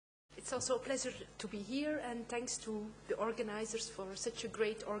It's also a pleasure to be here, and thanks to the organizers for such a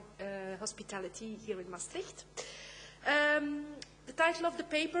great hospitality here in Maastricht. The title of the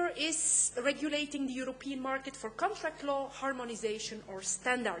paper is Regulating the European Market for Contract Law, Harmonization or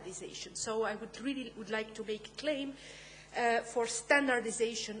Standardization. So I would like to make a claim for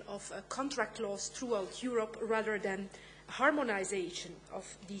standardization of contract laws throughout Europe rather than harmonization of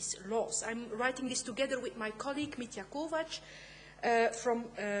these laws. I'm writing this together with my colleague Mitja Kovac from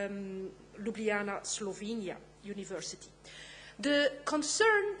Ljubljana, Slovenia University.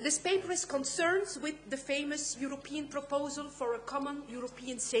 This paper is concerned with the famous European proposal for a common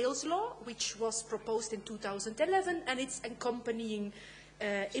European sales law, which was proposed in 2011, and its accompanying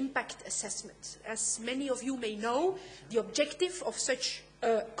impact assessment. As many of you may know, the objective of such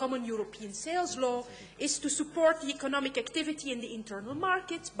a common European sales law is to support the economic activity in the internal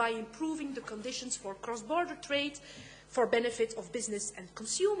market by improving the conditions for cross-border trade for benefit of business and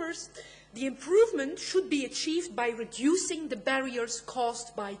consumers. The improvement should be achieved by reducing the barriers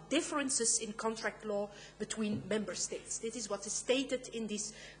caused by differences in contract law between member states. This is what is stated in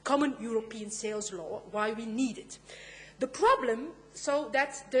this common European sales law, why we need it. The problem, so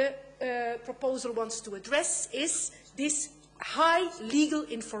that the proposal wants to address, is this high legal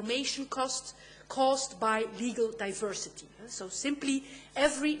information cost caused by legal diversity. So simply,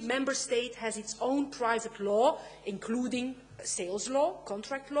 every member state has its own private law, including sales law,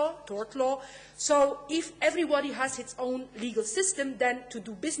 contract law, tort law. So if everybody has its own legal system, then to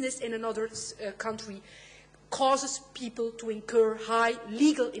do business in another country causes people to incur high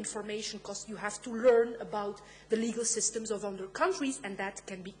legal information costs. You have to learn about the legal systems of other countries, and that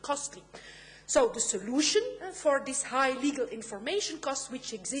can be costly. So the solution for this high legal information cost,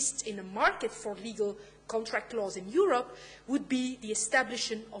 which exists in a market for legal contract laws in Europe, would be the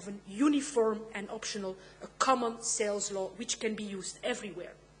establishment of a uniform and optional, a common sales law, which can be used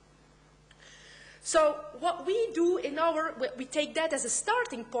everywhere. So what we do we take that as a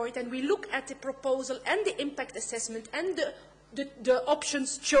starting point, and we look at the proposal and the impact assessment and the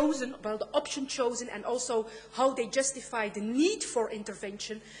options chosen, well, the option chosen, and also how they justify the need for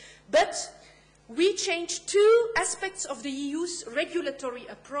intervention. But we change two aspects of the EU's regulatory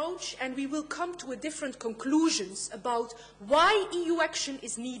approach, and we will come to different conclusions about why EU action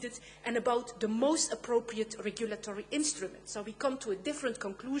is needed and about the most appropriate regulatory instrument. So we come to a different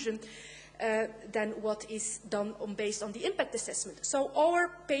conclusion than what is done based on the impact assessment. So our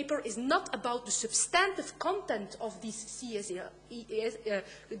paper is not about the substantive content of this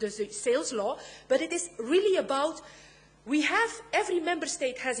the sales law, but it is really about every member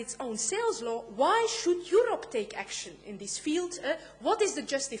state has its own sales law. Why should Europe take action in this field? What is the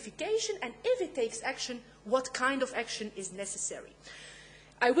justification? And if it takes action, what kind of action is necessary?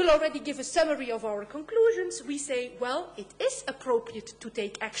 I will already give a summary of our conclusions. We say, well, it is appropriate to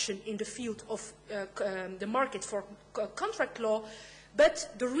take action in the field of the market for contract law, but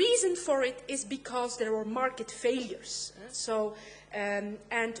the reason for it is because there are market failures.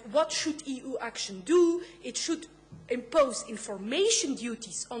 And what should EU action do? It should impose information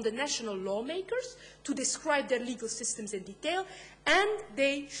duties on the national lawmakers to describe their legal systems in detail, and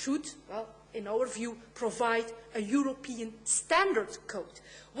they should, well, in our view, provide a European standard code.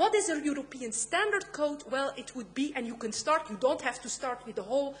 What is a European standard code? Well, it would be, and you don't have to start with the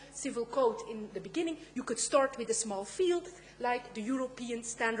whole civil code in the beginning. You could start with a small field, like the European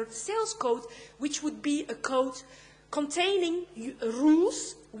Standard Sales Code, which would be a code containing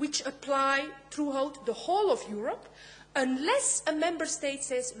rules which apply throughout the whole of Europe, unless a member state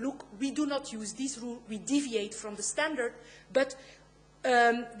says, look, we do not use this rule, we deviate from the standard, but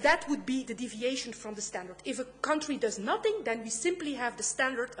that would be the deviation from the standard. If a country does nothing, then we simply have the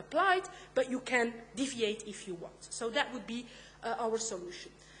standard applied, but you can deviate if you want. So that would be our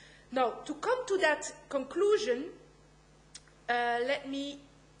solution. Now, to come to that conclusion, let me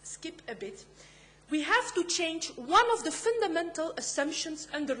skip a bit. We have to change one of the fundamental assumptions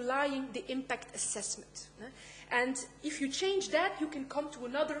underlying the impact assessment. And if you change that, you can come to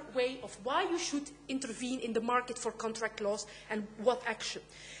another way of why you should intervene in the market for contract laws and what action.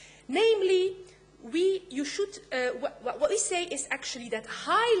 Namely, what we say is actually that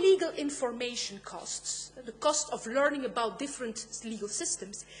high legal information costs, the cost of learning about different legal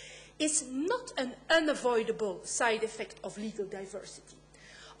systems, is not an unavoidable side effect of legal diversity.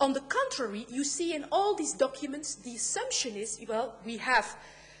 On the contrary, you see in all these documents, the assumption is, well, we have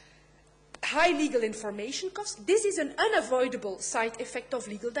high legal information costs. This is an unavoidable side effect of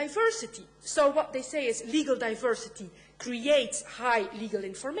legal diversity. So what they say is legal diversity creates high legal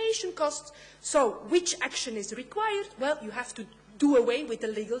information costs. So which action is required? Well, you have to do away with the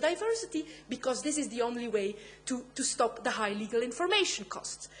legal diversity because this is the only way to stop the high legal information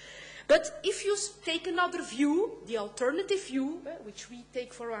costs. But if you take another view, the alternative view, which we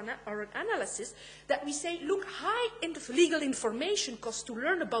take for our analysis, that we say, look, high legal information costs to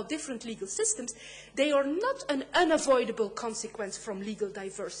learn about different legal systems, they are not an unavoidable consequence from legal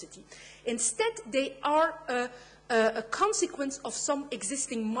diversity. Instead, they are a consequence of some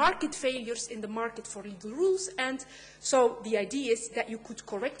existing market failures in the market for legal rules, and so the idea is that you could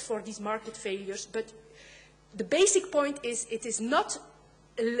correct for these market failures, but the basic point is it is not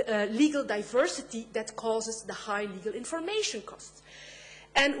legal diversity that causes the high legal information costs.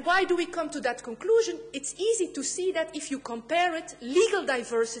 And why do we come to that conclusion? It's easy to see that if you compare it, legal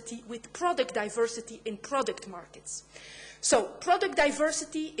diversity with product diversity in product markets. So product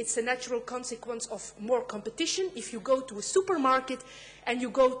diversity, it's a natural consequence of more competition. If you go to a supermarket and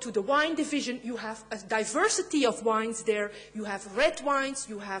you go to the wine division, you have a diversity of wines there. You have red wines,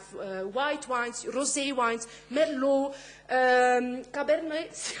 you have white wines, rosé wines, Merlot,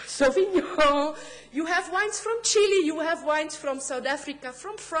 Cabernet Sauvignon. You have wines from Chile, you have wines from South Africa,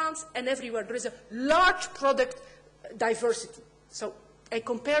 from France, and everywhere. There is a large product diversity. So I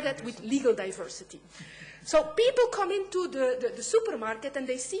compare that with legal diversity. So people come into the supermarket and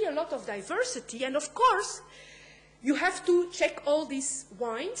they see a lot of diversity, and of course you have to check all these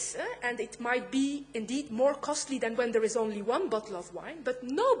wines, and it might be indeed more costly than when there is only one bottle of wine, but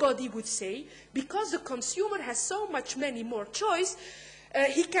nobody would say, because the consumer has so much many more choice,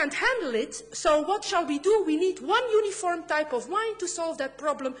 he can't handle it, so what shall we do? We need one uniform type of wine to solve that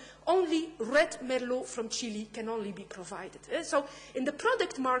problem. Only red Merlot from Chile can only be provided. So in the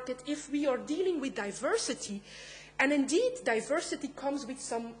product market, if we are dealing with diversity, and indeed diversity comes with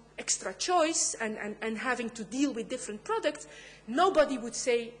some extra choice and having to deal with different products, nobody would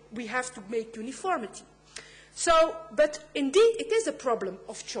say we have to make uniformity. So, but indeed it is a problem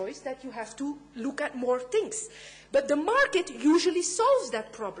of choice that you have to look at more things. But the market usually solves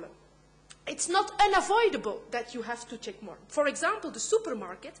that problem. It's not unavoidable that you have to check more. For example, the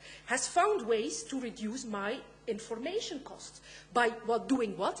supermarket has found ways to reduce my information costs. By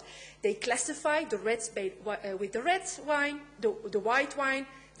doing what? They classify the reds with the red wine, the white wine,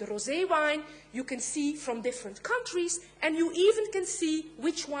 the rosé wine. You can see from different countries, and you even can see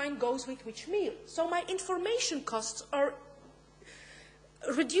which wine goes with which meal. So my information costs are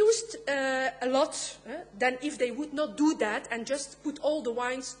reduced a lot than if they would not do that and just put all the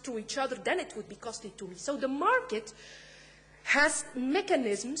wines through each other, then it would be costly to me. So the market has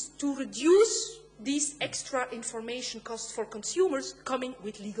mechanisms to reduce these extra information costs for consumers coming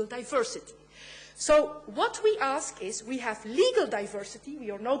with legal diversity. So what we ask is, we have legal diversity. We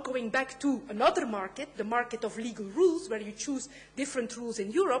are now going back to another market, the market of legal rules, where you choose different rules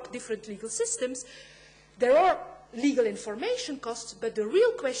in Europe, different legal systems. There are legal information costs, but the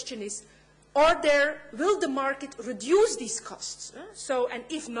real question is, will the market reduce these costs? And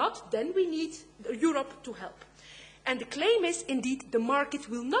if not, then we need Europe to help. And the claim is, indeed, the market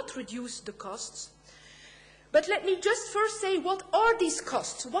will not reduce the costs. But let me just first say, what are these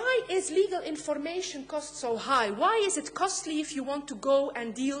costs? Why is legal information cost so high? Why is it costly if you want to go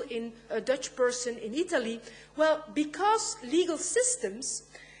and deal in a Dutch person in Italy? Well, because legal systems,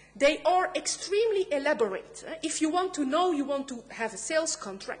 they are extremely elaborate. If you want to know, you want to have a sales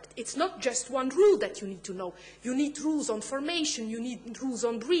contract, it's not just one rule that you need to know. You need rules on formation, you need rules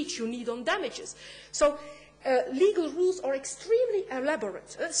on breach, you need on damages. So legal rules are extremely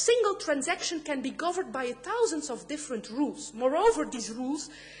elaborate. A single transaction can be governed by thousands of different rules. Moreover, these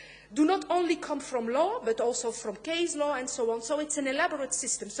rules do not only come from law, but also from case law and so on. So it's an elaborate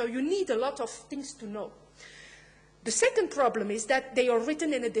system. So you need a lot of things to know. The second problem is that they are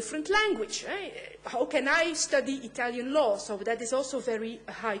written in a different language. How can I study Italian law? So that is also very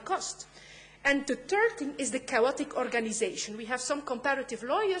high cost. And the third thing is the chaotic organization. We have some comparative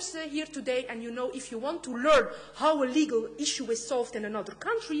lawyers here today, and you know, if you want to learn how a legal issue is solved in another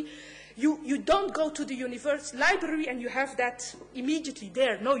country, you don't go to the university library and you have that immediately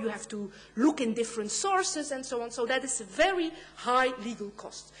there. No, you have to look in different sources and so on. So that is a very high legal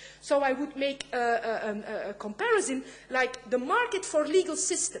cost. So I would make a comparison like the market for legal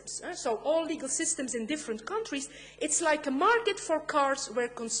systems. So all legal systems in different countries, it's like a market for cars where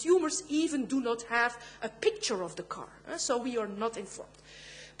consumers even do not have a picture of the car. So we are not informed.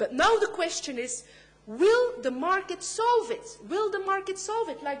 But now the question is, will the market solve it? Will the market solve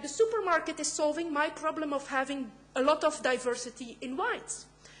it? Like the supermarket is solving my problem of having a lot of diversity in wines.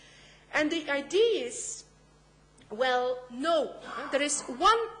 And the idea is, well, no. There is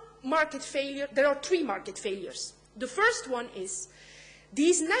one market failure. There are three market failures. The first one is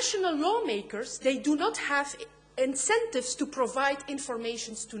these national lawmakers, they do not have incentives to provide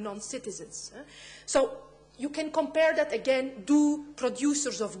information to non-citizens. So you can compare that again to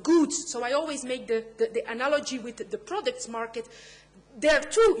producers of goods. So I always make the analogy with the products market. There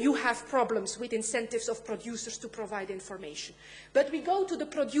too you have problems with incentives of producers to provide information. But we go to the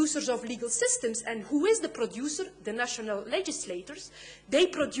producers of legal systems, and who is the producer? The national legislators. They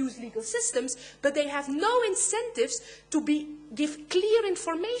produce legal systems, but they have no incentives to give clear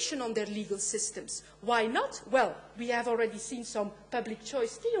information on their legal systems. Why not? Well, we have already seen some public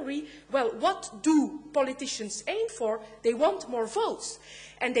choice theory. Well, what do politicians aim for? They want more votes,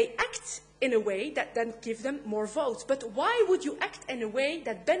 and they act in a way that then gives them more votes. But why would you act in a way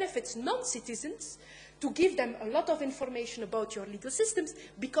that benefits non-citizens to give them a lot of information about your legal systems?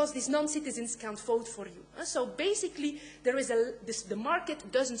 Because these non-citizens can't vote for you. So basically, there is the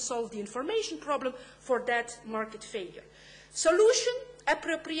market doesn't solve the information problem for that market failure. Solution,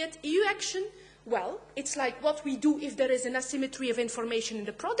 appropriate EU action. Well, it's like what we do if there is an asymmetry of information in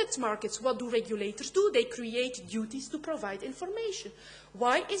the products markets. What do regulators do? They create duties to provide information.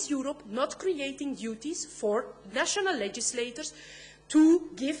 Why is Europe not creating duties for national legislators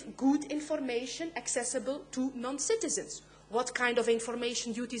to give good information accessible to non-citizens? What kind of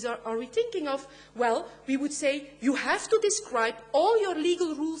information duties are we thinking of? Well, we would say you have to describe all your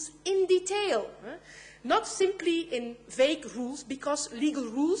legal rules in detail. Not simply in vague rules, because legal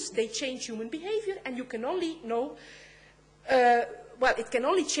rules, they change human behavior, and you can only know, well, it can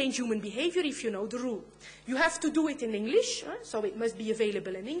only change human behavior if you know the rule. You have to do it in English, so it must be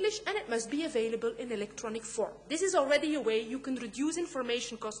available in English, and it must be available in electronic form. This is already a way you can reduce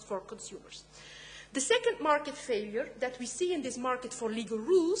information costs for consumers. The second market failure that we see in this market for legal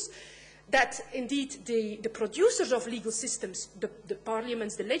rules, that indeed the producers of legal systems, the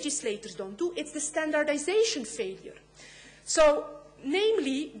parliaments, the legislators don't do, it's the standardization failure. So,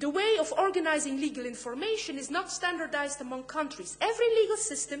 namely, the way of organizing legal information is not standardized among countries. Every legal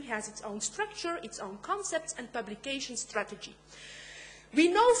system has its own structure, its own concepts and publication strategy. We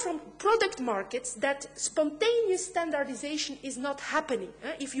know from product markets that spontaneous standardization is not happening.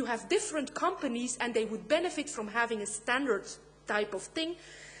 If you have different companies and they would benefit from having a standard type of thing,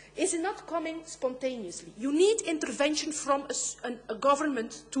 is not coming spontaneously. You need intervention from a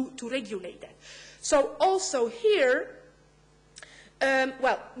government to regulate that. So also here,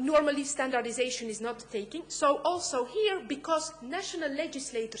 well, normally standardization is not taking. So also here, because national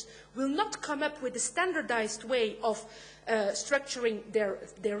legislators will not come up with a standardized way of structuring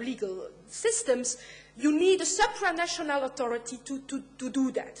their legal systems, you need a supranational authority to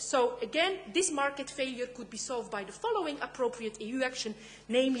do that. So again, this market failure could be solved by the following appropriate EU action,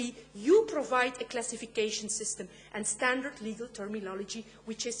 namely, you provide a classification system and standard legal terminology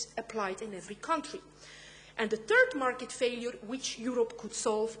which is applied in every country. And the third market failure which Europe could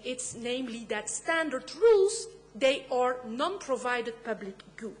solve, it's namely that standard rules, they are non-provided public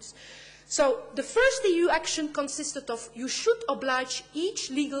goods. So the first EU action consisted of you should oblige each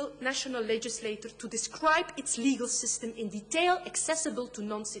legal national legislator to describe its legal system in detail accessible to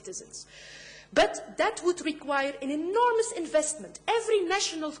non-citizens. But that would require an enormous investment. Every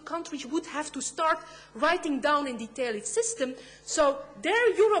national country would have to start writing down in detail its system. So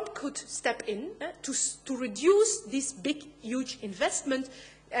there Europe could step in to reduce this big, huge investment,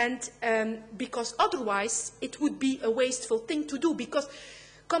 and because otherwise it would be a wasteful thing to do. Because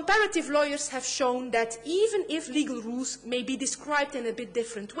comparative lawyers have shown that even if legal rules may be described in a bit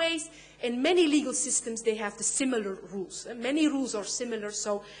different ways, in many legal systems they have the similar rules. Many rules are similar,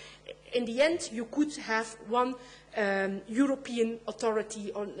 so in the end you could have one European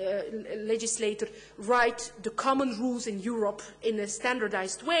authority or legislator write the common rules in Europe in a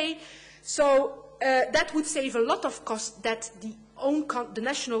standardized way. So that would save a lot of cost that the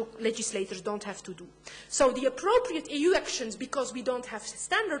national legislators don't have to do. So the appropriate EU actions, because we don't have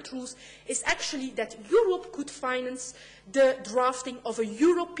standard rules, is actually that Europe could finance the drafting of a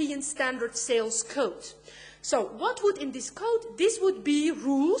European standard sales code. So what would in this code? This would be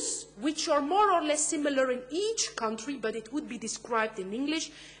rules which are more or less similar in each country, but it would be described in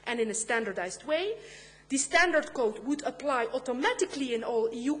English and in a standardized way. The standard code would apply automatically in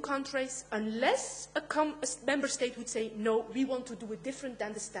all EU countries unless a member state would say, no, we want to do it different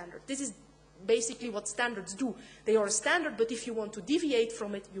than the standard. This is basically what standards do. They are a standard, but if you want to deviate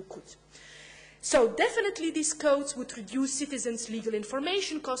from it, you could. So definitely these codes would reduce citizens' legal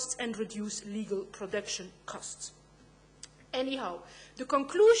information costs and reduce legal production costs. Anyhow, the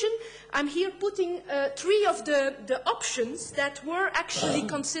conclusion, I'm here putting three of the options that were actually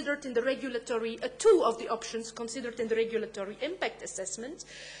considered in the regulatory, two of the options considered in the regulatory impact assessment.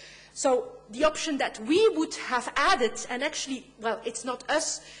 So the option that we would have added, and actually, well, it's not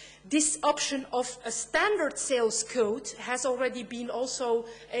us, this option of a standard sales code has already been also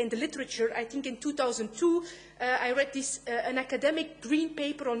in the literature. I think in 2002, I read an academic green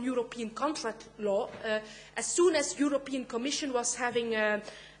paper on European contract law. As soon as European Commission was having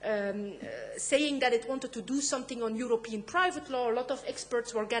saying that it wanted to do something on European private law, a lot of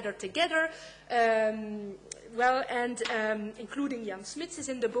experts were gathered together, including Jan Smits is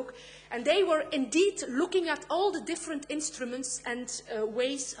in the book, and they were indeed looking at all the different instruments and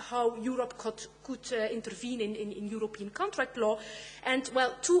ways how Europe could intervene in European contract law. And,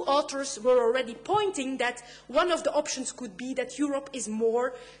 well, two authors were already pointing that one of the options could be that Europe is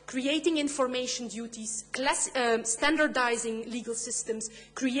more creating information duties, standardizing legal systems,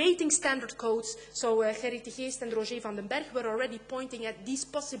 creating standard codes. So Gerrit de Geest and Roger Vandenberghe were already pointing at these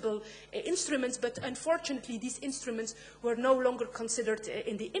possible instruments, but unfortunately these instruments were no longer considered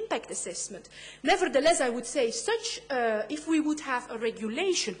in the impact assessment. Nevertheless, I would say if we would have a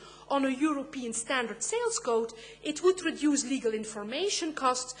regulation on a European standard sales code, it would reduce legal information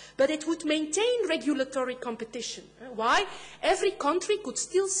costs, but it would maintain regulatory competition. Why? Every country could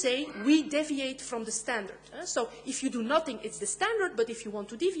still say, we deviate from the standard. So if you do nothing, it's the standard, but if you want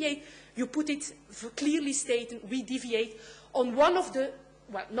to deviate, you put it clearly stated, we deviate on one of the,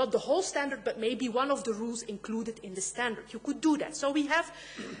 well, not the whole standard, but maybe one of the rules included in the standard. You could do that. So we have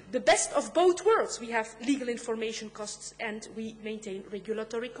the best of both worlds. We have legal information costs and we maintain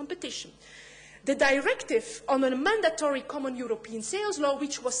regulatory competition. The directive on a mandatory common European sales law,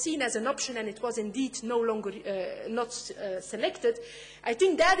 which was seen as an option and it was indeed no longer not selected, I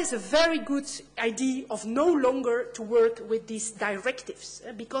think that is a very good idea of no longer to work with these directives.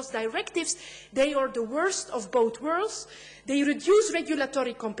 Because directives, they are the worst of both worlds. They reduce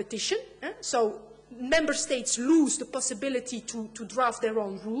regulatory competition, so member states lose the possibility to draft their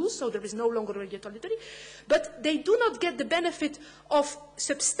own rules, so there is no longer regulatory, but they do not get the benefit of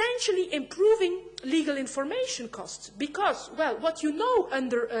substantially improving legal information costs because, well, what you know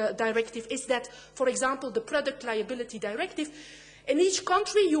under a directive is that, for example, the product liability directive, in each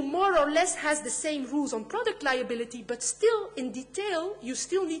country you more or less has the same rules on product liability, but still in detail you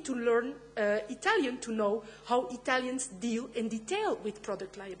still need to learn Italian to know how Italians deal in detail with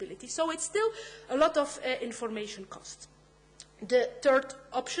product liability. So it's still a lot of information costs. The third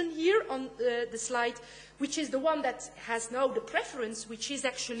option here on the slide, which is the one that has now the preference, which is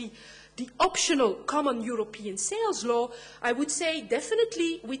actually the optional common European sales law, I would say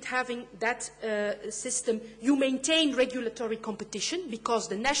definitely with having that system, you maintain regulatory competition because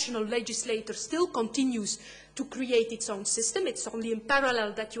the national legislator still continues to create its own system. It's only in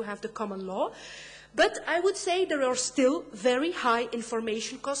parallel that you have the common law. But I would say there are still very high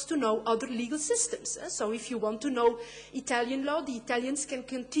information costs to know other legal systems. So if you want to know Italian law, the Italians can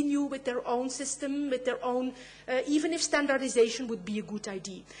continue with their own system, with their own, even if standardization would be a good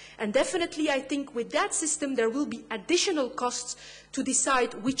idea. And definitely I think with that system there will be additional costs to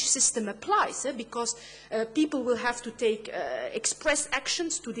decide which system applies, because people will have to take express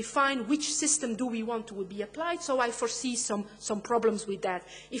actions to define which system do we want to be applied. So I foresee some problems with that.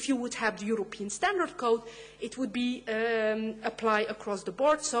 If you would have the European Standard Code, it would be applied across the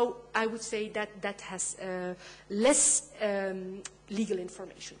board. So I would say that that has less legal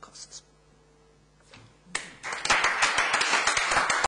information costs.